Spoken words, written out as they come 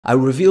I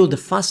reveal the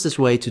fastest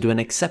way to do an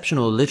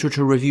exceptional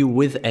literature review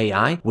with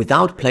AI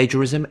without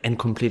plagiarism and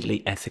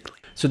completely ethically.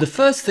 So the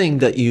first thing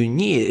that you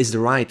need is the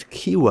right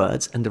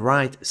keywords and the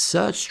right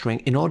search string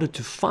in order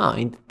to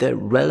find the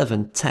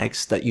relevant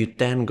text that you're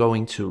then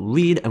going to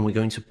read, and we're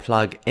going to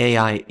plug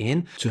AI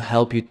in to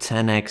help you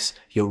 10x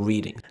your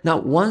reading. Now,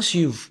 once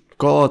you've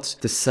got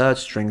the search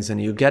strings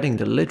and you're getting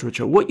the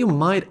literature, what you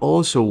might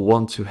also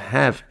want to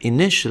have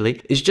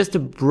initially is just a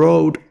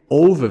broad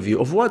overview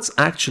of what's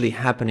actually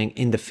happening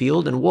in the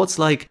field and what's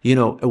like, you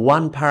know, a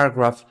one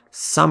paragraph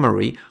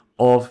summary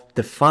of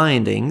the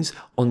findings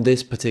on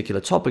this particular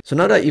topic. So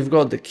now that you've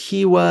got the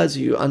keywords,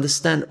 you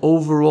understand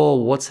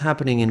overall what's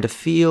happening in the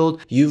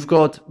field, you've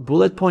got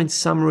bullet point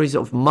summaries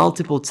of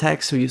multiple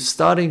texts, so you're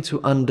starting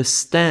to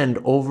understand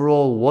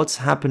overall what's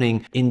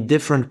happening in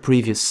different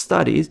previous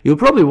studies, you'll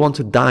probably want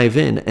to dive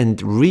in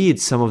and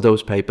read some of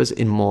those papers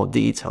in more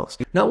details.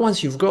 Now,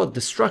 once you've got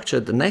the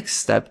structure, the next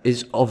step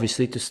is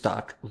obviously to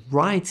start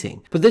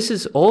writing. But this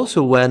is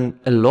also when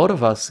a lot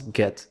of us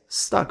get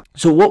stuck.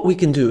 So what we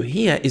can do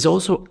here is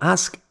also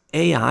ask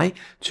AI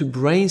to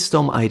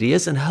brainstorm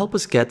ideas and help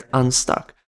us get unstuck.